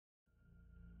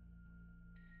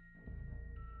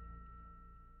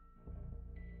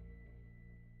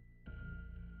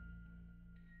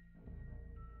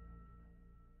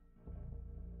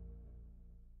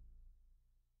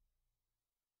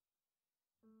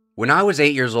When I was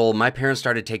 8 years old, my parents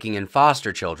started taking in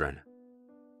foster children.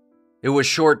 It was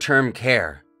short-term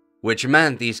care, which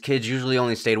meant these kids usually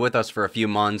only stayed with us for a few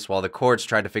months while the courts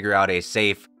tried to figure out a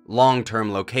safe,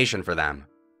 long-term location for them.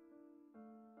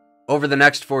 Over the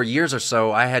next 4 years or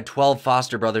so, I had 12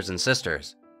 foster brothers and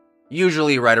sisters,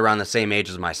 usually right around the same age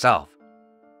as myself.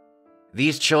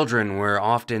 These children were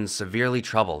often severely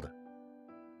troubled.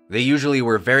 They usually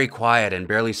were very quiet and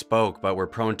barely spoke, but were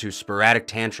prone to sporadic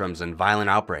tantrums and violent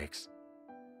outbreaks.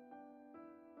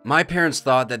 My parents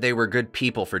thought that they were good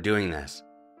people for doing this,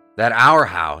 that our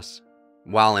house,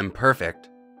 while imperfect,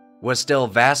 was still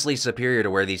vastly superior to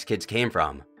where these kids came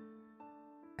from.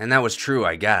 And that was true,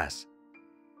 I guess.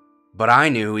 But I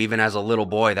knew, even as a little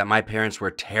boy, that my parents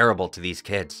were terrible to these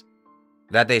kids,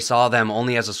 that they saw them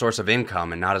only as a source of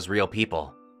income and not as real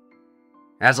people.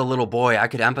 As a little boy, I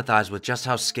could empathize with just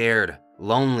how scared,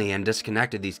 lonely, and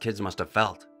disconnected these kids must have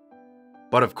felt.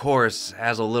 But of course,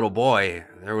 as a little boy,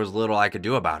 there was little I could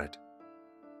do about it.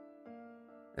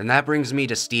 And that brings me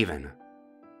to Steven,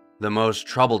 the most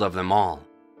troubled of them all.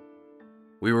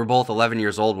 We were both 11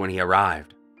 years old when he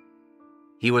arrived.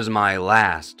 He was my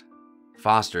last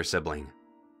foster sibling.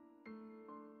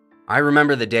 I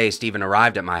remember the day Steven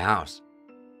arrived at my house.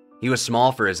 He was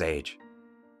small for his age,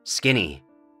 skinny.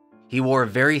 He wore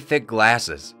very thick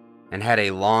glasses and had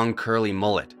a long curly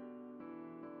mullet.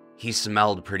 He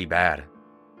smelled pretty bad.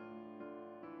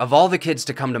 Of all the kids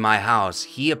to come to my house,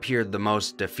 he appeared the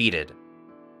most defeated.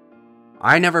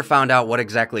 I never found out what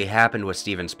exactly happened with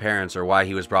Steven's parents or why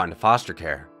he was brought into foster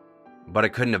care, but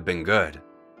it couldn't have been good.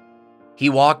 He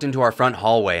walked into our front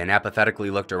hallway and apathetically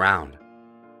looked around.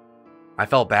 I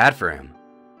felt bad for him.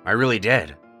 I really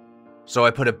did. So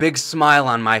I put a big smile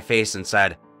on my face and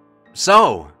said,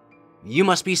 "So, you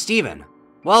must be Steven.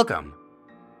 Welcome."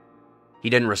 He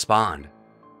didn't respond.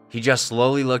 He just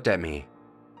slowly looked at me,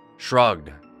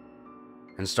 shrugged,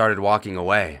 and started walking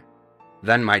away.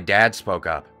 Then my dad spoke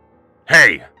up.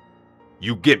 "Hey,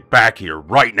 you get back here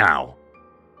right now.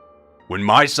 When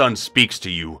my son speaks to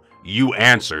you, you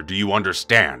answer, do you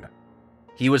understand?"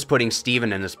 He was putting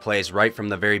Steven in his place right from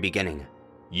the very beginning.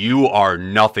 "You are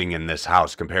nothing in this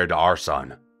house compared to our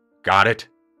son. Got it?"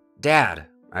 "Dad,"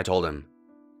 I told him,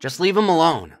 "just leave him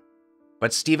alone."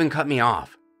 But Steven cut me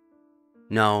off.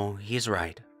 "No, he's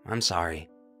right. I'm sorry."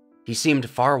 He seemed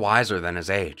far wiser than his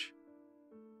age.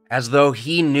 As though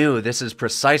he knew this is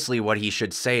precisely what he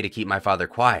should say to keep my father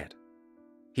quiet.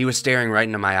 He was staring right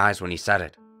into my eyes when he said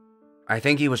it. I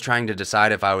think he was trying to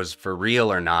decide if I was for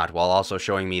real or not, while also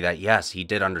showing me that yes, he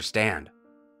did understand.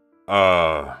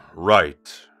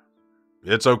 Right.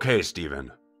 It's okay,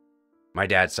 Steven," my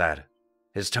dad said.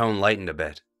 His tone lightened a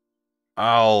bit.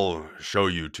 "I'll show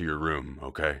you to your room,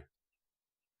 okay?"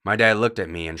 My dad looked at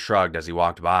me and shrugged as he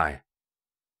walked by.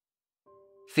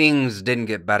 Things didn't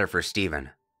get better for Steven.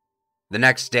 The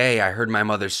next day, I heard my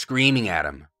mother screaming at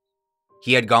him.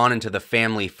 He had gone into the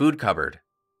family food cupboard.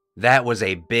 That was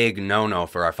a big no-no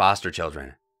for our foster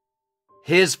children.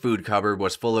 His food cupboard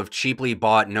was full of cheaply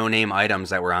bought no-name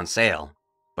items that were on sale,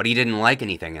 but he didn't like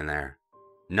anything in there.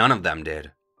 None of them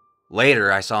did.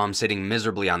 Later, I saw him sitting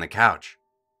miserably on the couch.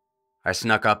 I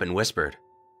snuck up and whispered,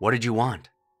 "What did you want?"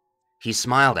 He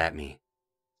smiled at me.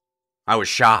 I was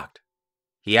shocked.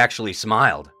 He actually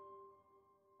smiled.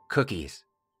 "Cookies,"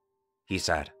 he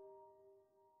said.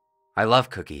 I love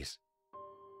cookies.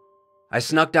 I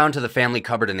snuck down to the family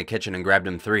cupboard in the kitchen and grabbed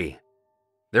him 3.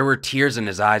 There were tears in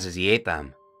his eyes as he ate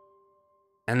them.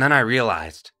 And then I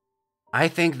realized, I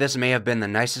think this may have been the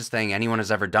nicest thing anyone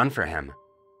has ever done for him.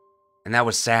 And that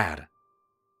was sad.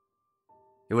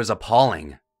 It was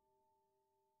appalling.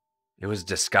 It was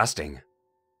disgusting.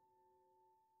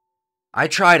 I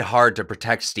tried hard to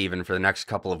protect Steven for the next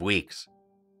couple of weeks.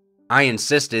 I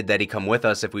insisted that he come with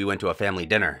us if we went to a family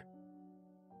dinner.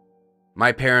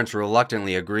 My parents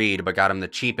reluctantly agreed, but got him the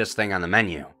cheapest thing on the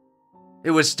menu.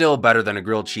 It was still better than a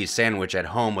grilled cheese sandwich at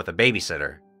home with a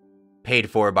babysitter. Paid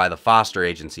for by the foster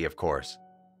agency, of course.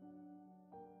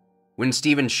 When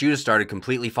Steven's shoes started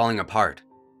completely falling apart,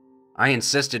 I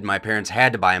insisted my parents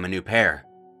had to buy him a new pair.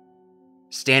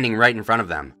 Standing right in front of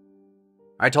them,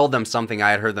 I told them something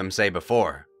I had heard them say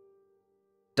before.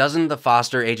 "Doesn't the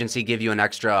foster agency give you an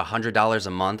extra $100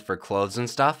 a month for clothes and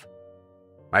stuff?"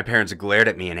 My parents glared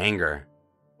at me in anger,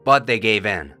 but they gave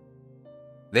in.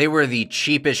 They were the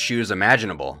cheapest shoes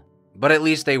imaginable, but at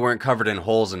least they weren't covered in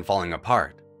holes and falling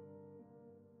apart.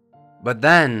 But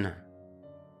then,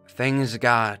 things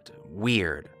got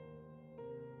weird.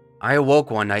 I awoke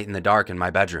one night in the dark in my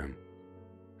bedroom.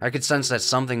 I could sense that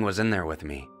something was in there with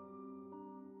me.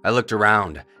 I looked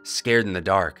around, scared in the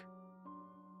dark,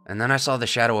 and then I saw the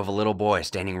shadow of a little boy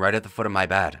standing right at the foot of my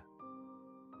bed.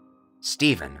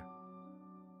 "Steven,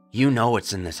 you know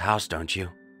what's in this house, don't you?"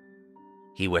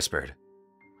 he whispered.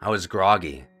 I was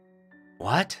groggy.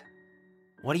 "What?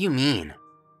 What do you mean?"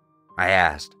 I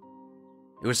asked.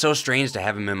 It was so strange to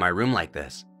have him in my room like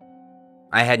this.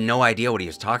 I had no idea what he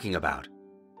was talking about.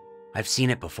 "I've seen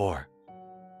it before.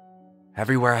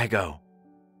 Everywhere I go.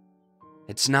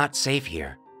 It's not safe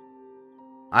here."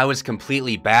 I was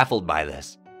completely baffled by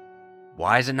this.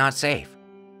 "Why is it not safe?"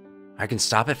 "I can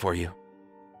stop it for you.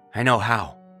 I know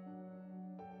how.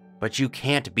 But you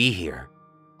can't be here.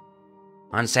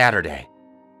 On Saturday.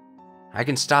 I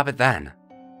can stop it then.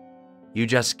 You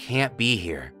just can't be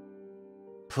here.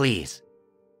 Please."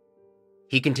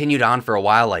 He continued on for a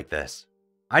while like this.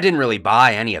 I didn't really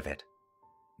buy any of it,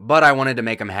 but I wanted to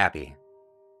make him happy.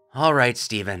 "All right,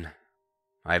 Steven,"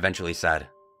 I eventually said.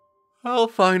 "I'll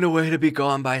find a way to be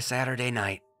gone by Saturday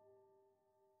night."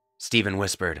 Steven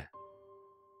whispered,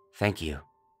 "Thank you,"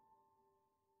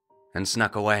 and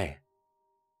snuck away.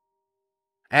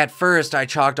 At first, I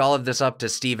chalked all of this up to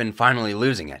Steven finally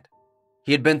losing it.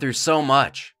 He had been through so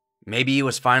much. Maybe he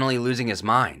was finally losing his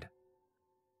mind.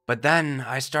 But then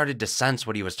I started to sense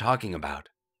what he was talking about.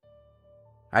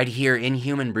 I'd hear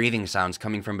inhuman breathing sounds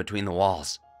coming from between the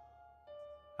walls.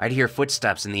 I'd hear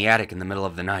footsteps in the attic in the middle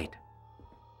of the night.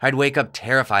 I'd wake up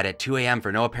terrified at 2 a.m.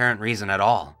 for no apparent reason at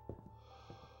all.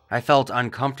 I felt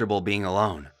uncomfortable being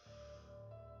alone.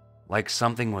 Like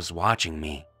something was watching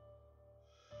me.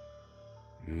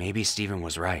 Maybe Steven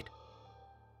was right.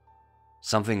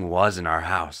 Something was in our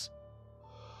house.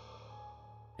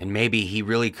 And maybe he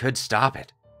really could stop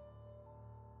it.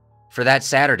 For that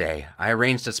Saturday, I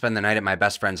arranged to spend the night at my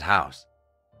best friend's house.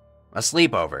 A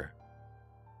sleepover.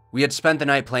 We had spent the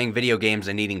night playing video games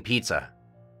and eating pizza.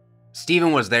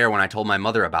 Steven was there when I told my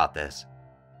mother about this.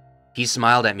 He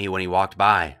smiled at me when he walked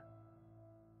by.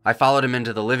 I followed him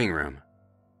into the living room.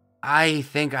 "I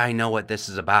think I know what this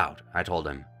is about," I told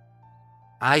him.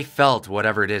 "I felt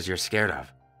whatever it is you're scared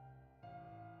of.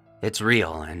 It's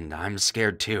real, and I'm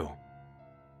scared too.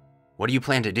 What do you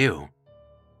plan to do?"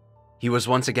 He was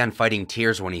once again fighting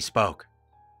tears when he spoke.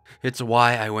 "It's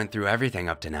why I went through everything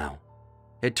up to now.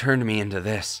 It turned me into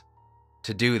this.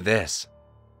 To do this."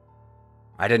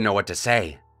 I didn't know what to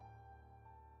say.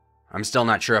 I'm still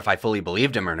not sure if I fully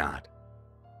believed him or not.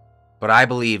 But I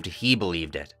believed he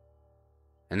believed it.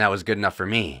 And that was good enough for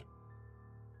me.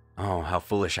 Oh, how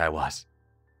foolish I was.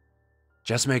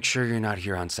 "Just make sure you're not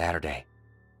here on Saturday,"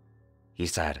 he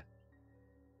said.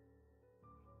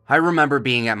 I remember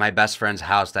being at my best friend's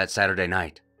house that Saturday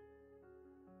night.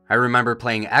 I remember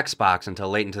playing Xbox until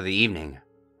late into the evening.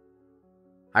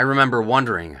 I remember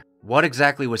wondering, what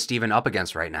exactly was Steven up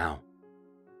against right now?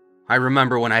 I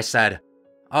remember when I said,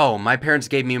 "Oh, my parents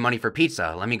gave me money for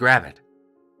pizza, let me grab it."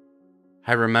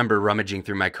 I remember rummaging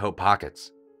through my coat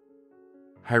pockets.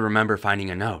 I remember finding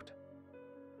a note.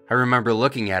 I remember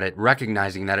looking at it,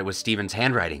 recognizing that it was Steven's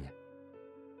handwriting.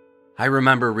 I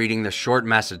remember reading the short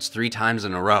message 3 times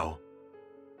in a row.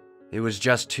 It was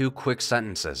just 2 quick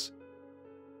sentences.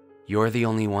 "You're the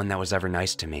only one that was ever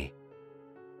nice to me.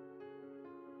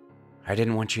 I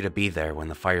didn't want you to be there when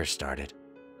the fire started."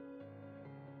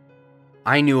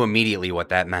 I knew immediately what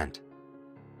that meant.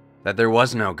 That there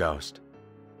was no ghost.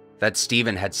 That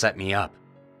Steven had set me up.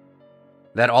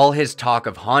 That all his talk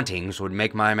of hauntings would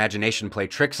make my imagination play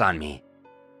tricks on me.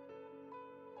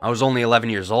 I was only 11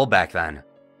 years old back then,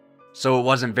 so it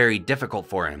wasn't very difficult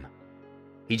for him.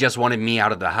 He just wanted me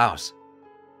out of the house.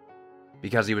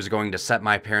 Because he was going to set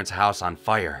my parents' house on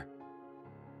fire.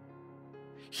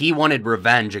 He wanted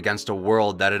revenge against a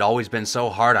world that had always been so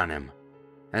hard on him.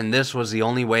 And this was the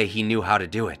only way he knew how to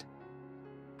do it.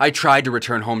 I tried to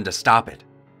return home to stop it.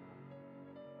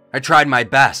 I tried my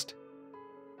best,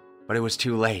 but it was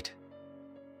too late.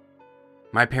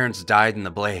 My parents died in the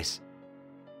blaze.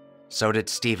 So did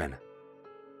Steven.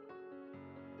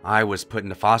 I was put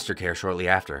into foster care shortly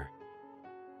after.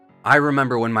 I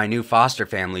remember when my new foster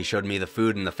family showed me the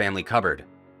food in the family cupboard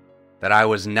that I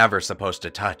was never supposed to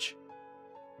touch.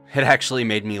 It actually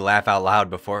made me laugh out loud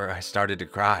before I started to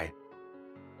cry.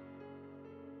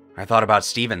 I thought about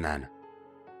Steven then.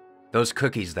 Those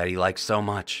cookies that he liked so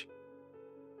much.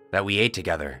 That we ate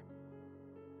together.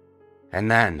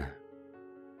 And then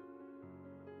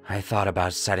I thought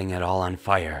about setting it all on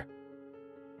fire.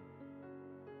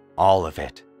 All of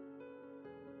it.